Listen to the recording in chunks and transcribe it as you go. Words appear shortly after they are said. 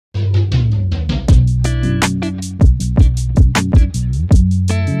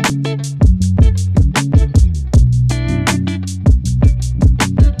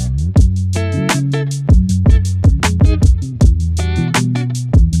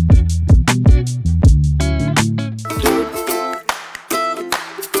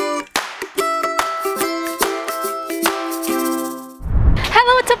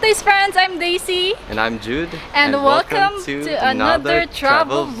iamdaysee. And I'm Jude. And welcome to another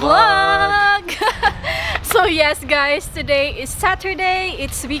travel vlog. So yes guys, today is Saturday,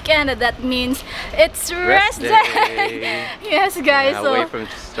 it's weekend, and that means it's rest day. Yes guys, Yeah, so away from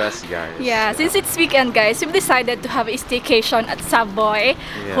stress, guys. yeah, since it's weekend guys, we've decided to have a staycation at Savoy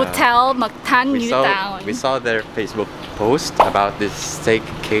Hotel, Mactan, Newtown. We saw their Facebook post about this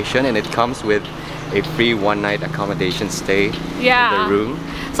staycation, and it comes with a free one-night accommodation stay in the room.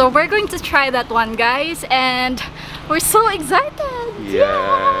 So we're going to try that one guys, and we're so excited.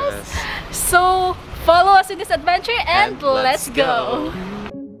 Yes. So follow us in this adventure and let's go.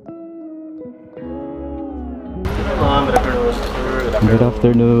 Good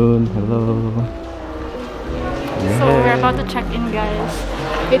afternoon. Hello. So we're about to check in guys.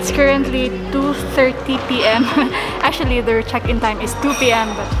 It's currently 2:30 p.m. Actually their check-in time is 2 p.m.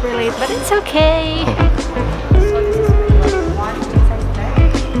 but we're late, but it's okay. So this is one inside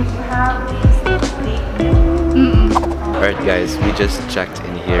bed. You have Alright guys, we just checked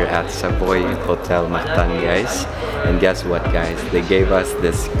in here at Savoy Hotel Mactan guys. And guess what guys? They gave us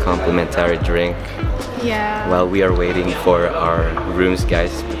this complimentary drink while we are waiting for our rooms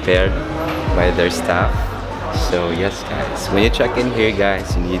guys prepared by their staff. So yes guys, when you check in here guys,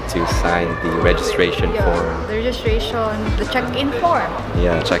 you need to sign the registration form. The registration, the check-in form.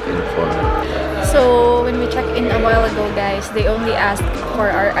 Yeah, check-in form. So when we checked in a while ago guys, they only asked for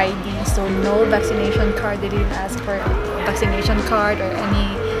our ID. So no vaccination card, they didn't ask for a vaccination card or any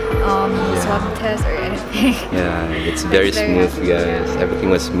swab test or anything. Yeah, it's very smooth guys. Everything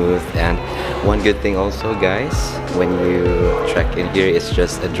was smooth. And one good thing also guys, when you check in here, it's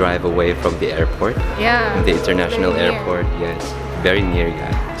just a drive away from the airport. Yeah, the international airport. Yes, very near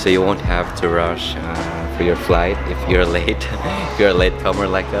guys. So you won't have to rush for your flight if you're late. If you're a latecomer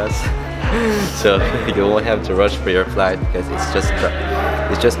like us. So you won't have to rush for your flight because it's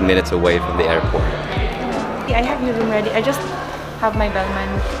just minutes away from the airport. I have your room ready. I just have my bellman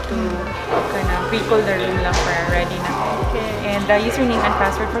to kind of pre-pull the room lang for ready na. Okay. And username and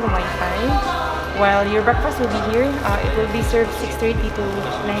password for the Wi-Fi. While your breakfast will be here, it will be served 6:30 to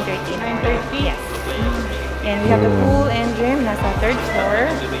 9:30. 9:30? Yes. And we have the pool and gym nasa 3rd floor.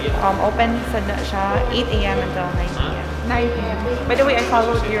 Open siya 8 a.m. until 9 p.m. 9 p.m. By the way, I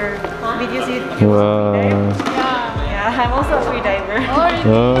followed your videos. Wow. Yeah, I'm also a free diver.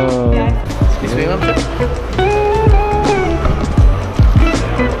 Oh. Yeah. Excuse me, ma'am.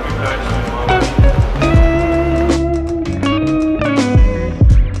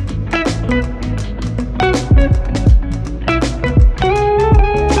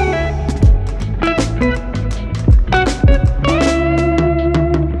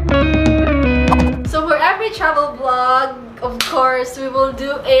 Travel vlog, of course we will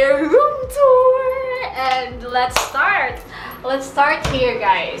do a room tour, and let's start here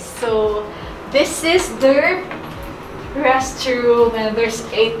guys. So this is the restroom and there's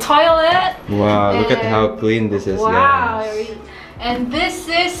a toilet. Wow, look at how clean this is. Wow, guys. and this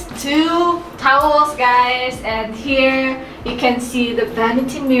is 2 towels guys, and here you can see the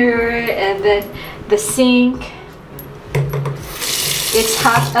vanity mirror and then the sink. It's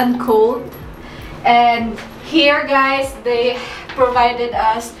hot and cold. And here guys, they provided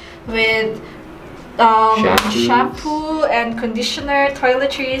us with shampoo and conditioner,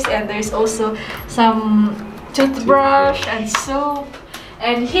 toiletries, and there's also some toothbrush and soap.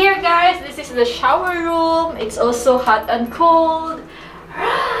 And here guys, this is the shower room. It's also hot and cold,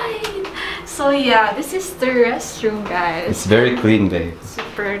 right? So yeah, this is the restroom guys. It's very clean babe.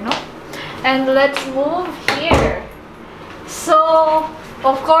 Super, no? And let's move here. So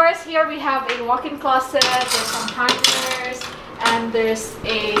of course, here we have a walk-in closet, there's some hangers, and there's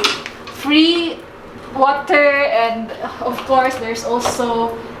a free water, and of course, there's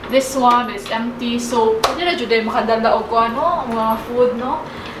also this one is empty. So, pwede na dyan makadala o kung ano, mga food, no?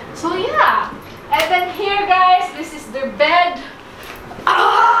 So, yeah. And then here, guys, this is their bed.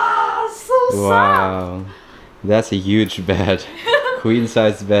 Ah, so soft. Wow, that's a huge bed.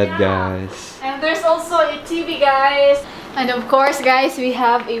 Queen-size bed, guys. And there's also a TV, guys. And of course guys, we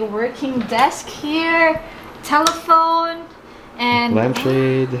have a working desk here, telephone, and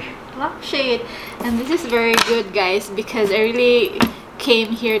lampshade. And this is very good guys, because I really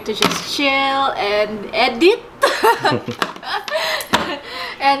came here to just chill and edit.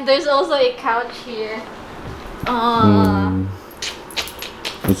 And there's also a couch here.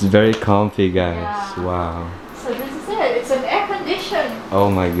 It's very comfy guys. Yeah. Wow. So this is it. It's an air condition.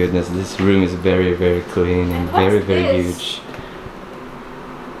 Oh my goodness, this room is very clean and very huge.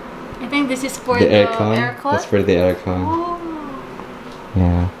 I think this is for the the aircon. That's for the aircon. Oh.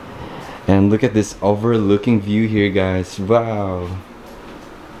 Yeah. And look at this overlooking view here guys. Wow.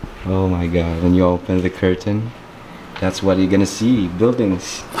 Oh my god, when you open the curtain, that's what you're gonna see,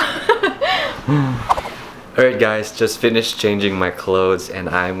 buildings. Alright guys, just finished changing my clothes and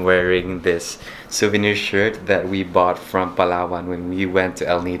I'm wearing this souvenir shirt that we bought from Palawan when we went to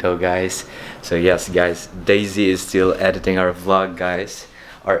El Nido, guys. So yes guys, Daisy is still editing our vlog, guys.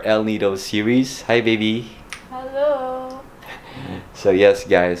 Our El Nido series. Hi baby. Hello. So yes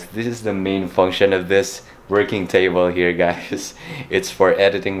guys, this is the main function of this working table here, guys. It's for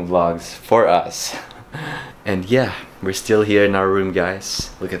editing vlogs for us. And yeah, we're still here in our room,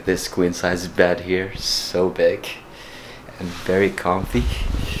 guys. Look at this queen size bed here, so big and very comfy,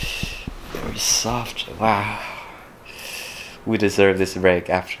 very soft. Wow, we deserve this break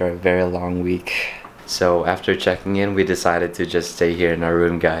after a very long week. So after checking in, we decided to just stay here in our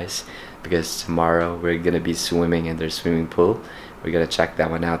room, guys, because tomorrow we're gonna be swimming in their swimming pool. We're gonna check that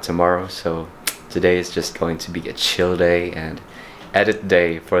one out tomorrow. So today is just going to be a chill day and edit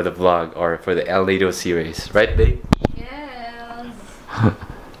day for the vlog or for the El Nido series, right babe? Yes.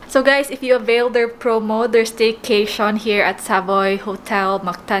 So guys, if you avail their promo, their staycation here at Savoy Hotel,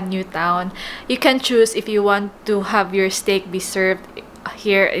 Mactan, Newtown, you can choose if you want to have your steak be served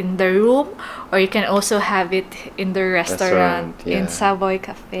here in the room, or you can also have it in the restaurant yeah. in Savoy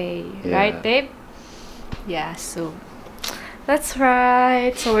Cafe, Yeah. right babe? Yeah, so that's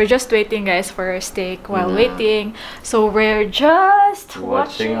right. So we're just waiting, guys, for our steak. While Yeah. waiting, so we're just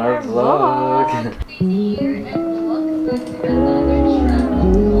Watching our vlog.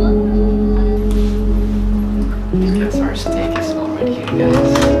 Because our steak is already here,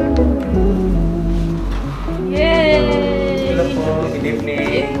 guys. Yay! Good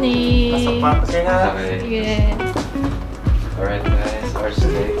evening. Evening. Pasok pa ako sir ha. Okay. Yeah. Alright guys, our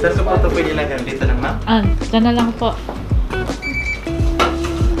steak. Saan sa ito pwede lang dito lang ma'am? Dyan na lang po.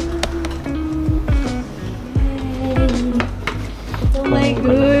 Oh my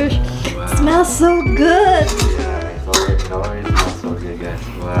gosh. Wow. Smells so good. Yeah, it's already smells so good, guys.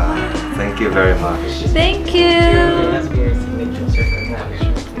 Wow. Thank you very much. Thank you. That's your signature sir.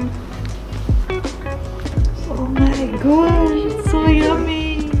 Oh my gosh. It's so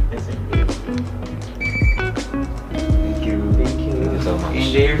yummy. Thank you. Thank you so much.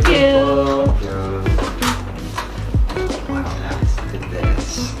 Enjoy your Thank you. Wow, guys, look at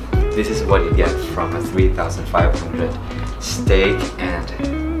this. This is what you get from a 3,500 steak and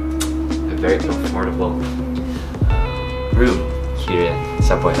a very comfortable room here at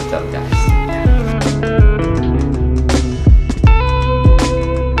Savoy Hotel, guys.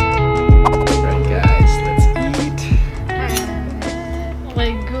 Alright guys, let's eat. Oh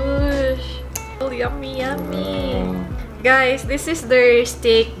my gosh. Oh, yummy, yummy. Guys, this is their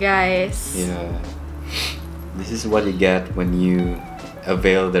steak, guys. Yeah. This is what you get when you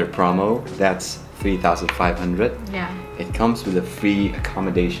avail their promo. That's 3,500. Yeah. It comes with a free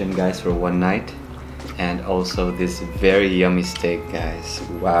accommodation, guys, for one night, and also this very yummy steak, guys.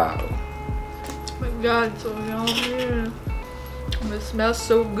 Wow. Oh my god, so yummy. It smells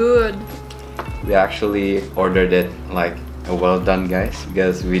so good. We actually ordered it like a well done, guys,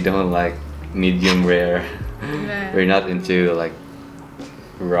 because we don't like medium rare. Yeah. We're not into like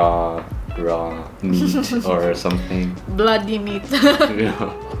raw meat or something. Bloody meat. You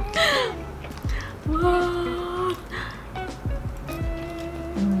know? What?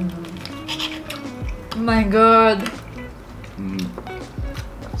 Oh my god. Mm.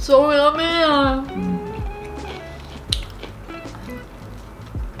 So yummy.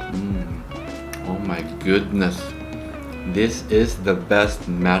 Oh my goodness. This is the best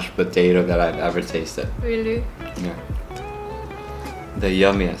mashed potato that I've ever tasted. Really? Yeah. The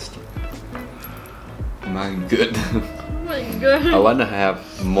yummiest. My good. Oh my god. I want to have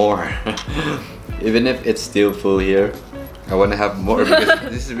more. Even if it's still full here, I want to have more because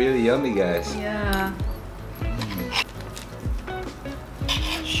this is really yummy, guys. Yeah.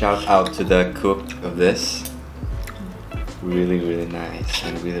 Shout out to the cook of this. Really nice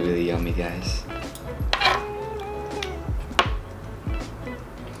and really yummy, guys.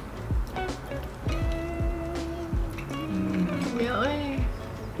 Yummy.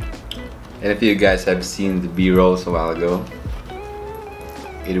 And if you guys have seen the B-rolls a while ago,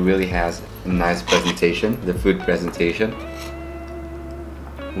 it really has a nice presentation, the food presentation,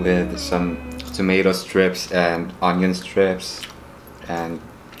 with some tomato strips and onion strips and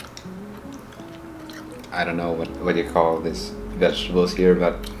I don't know what you call this vegetables here,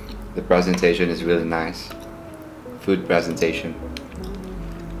 but the presentation is really nice. Food presentation.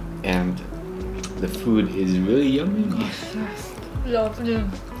 And the food is really yummy. Lovely.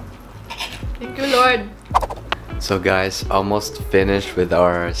 Thank you, Lord. So guys, almost finished with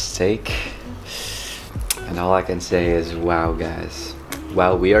our steak. And all I can say is wow, guys.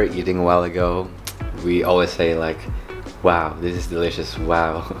 while we are eating a while ago, we always say like, wow, this is delicious,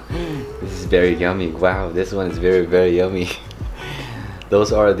 wow, this is very yummy, wow, this one is very, very yummy.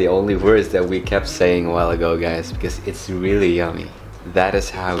 Those are the only words that we kept saying a while ago, guys, because it's really yummy. That is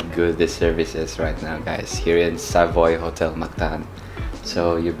how good this service is right now, guys, here in Savoy Hotel Mactan.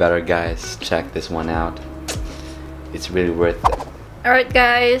 So you better, guys, check this one out. It's really worth it. Alright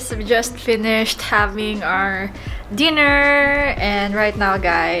guys, we just finished having our dinner, and right now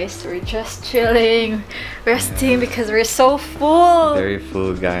guys, we're just chilling, resting because we're so full. Very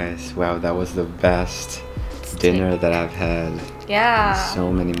full, guys. Wow, that was the best dinner that I've had in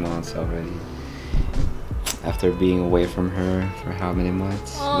so many months already. After being away from her for how many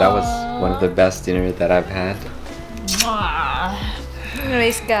months? Aww. That was one of the best dinners that I've had.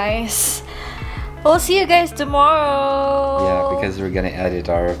 Anyways guys, we'll see you guys tomorrow. Yeah, because we're gonna edit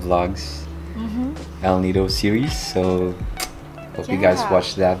our vlogs, El Nido series. So hope you guys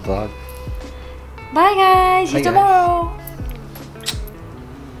watch that vlog. Bye guys, see you tomorrow.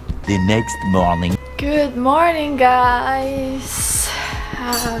 The next morning. Good morning guys.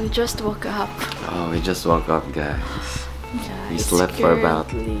 We just woke up. Oh, we just woke up, guys. Yeah, we slept for about...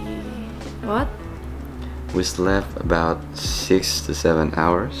 What? We slept about 6 to 7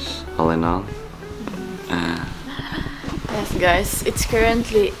 hours, all in all. Yes guys, it's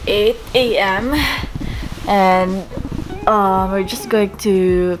currently 8 AM and we're just going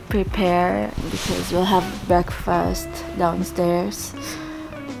to prepare because we'll have breakfast downstairs.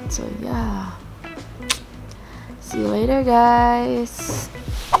 So yeah, see you later guys.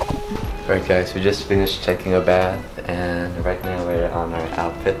 Alright guys, we just finished taking a bath and right now we're on our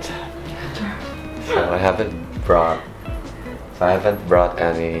outfit. So I haven't brought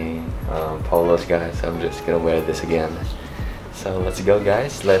any polos, guys. So I'm just gonna wear this again. So let's go,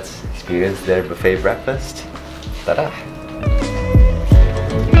 guys. Let's experience their buffet breakfast. Ta-da!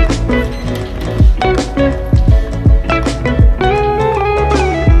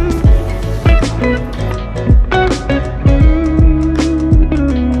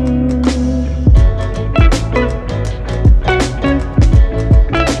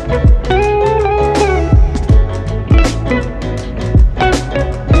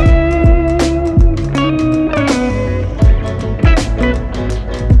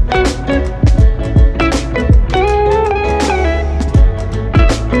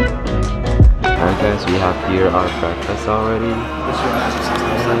 We have here our breakfast already.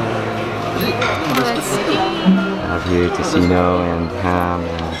 Let's see. I have here tocino and ham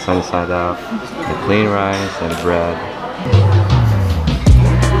and sunny side up, the plain rice and bread.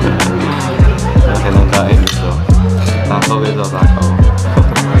 Okay, nang kain ito. Taco ito, taco.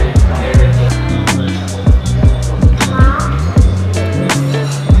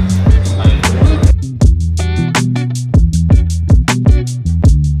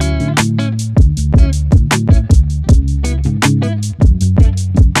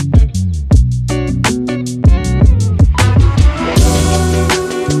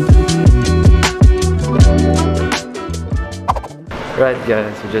 Right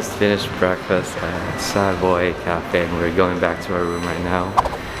guys, we just finished breakfast at Savoy Cafe and we're going back to our room right now.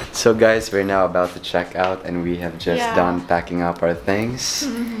 So guys, we're now about to check out and we have just done packing up our things.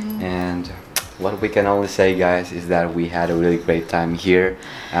 And what we can only say, guys, is that we had a really great time here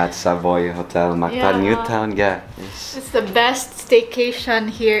at Savoy Hotel Mactan, Newtown, guys. It's the best staycation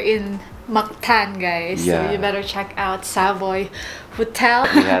here in Mactan, guys. Yeah. So you better check out Savoy Hotel.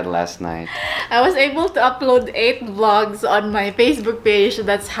 We had last night. I was able to upload 8 vlogs on my Facebook page.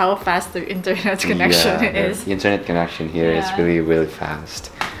 That's how fast the internet connection is. The internet connection here is really, really fast.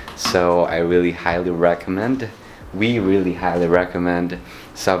 So I really highly recommend, we really highly recommend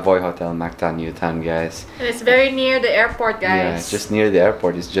Savoy Hotel Mactan, Newtown, guys. And it's very near the airport, guys. Yeah, it's just near the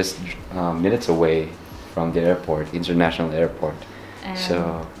airport. It's just minutes away from the airport, international airport. And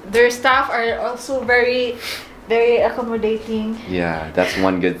so their staff are also very accommodating. Yeah, that's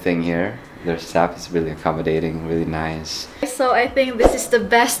one good thing here. Their staff is really accommodating, really nice. So I think this is the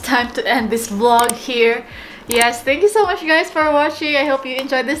best time to end this vlog here. Yes, thank you so much guys for watching. I hope you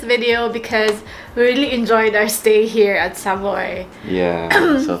enjoyed this video because we really enjoyed our stay here at Savoy. Yeah,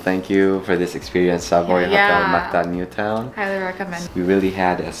 so thank you for this experience, Savoy Hotel Mactan, Newtown. Highly recommend. We really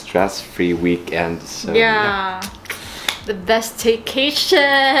had a stress-free weekend. So the best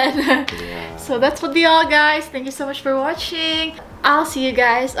staycation. So that's for the all, guys. Thank you so much for watching. I'll see you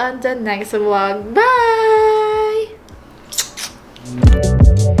guys on the next vlog. Bye.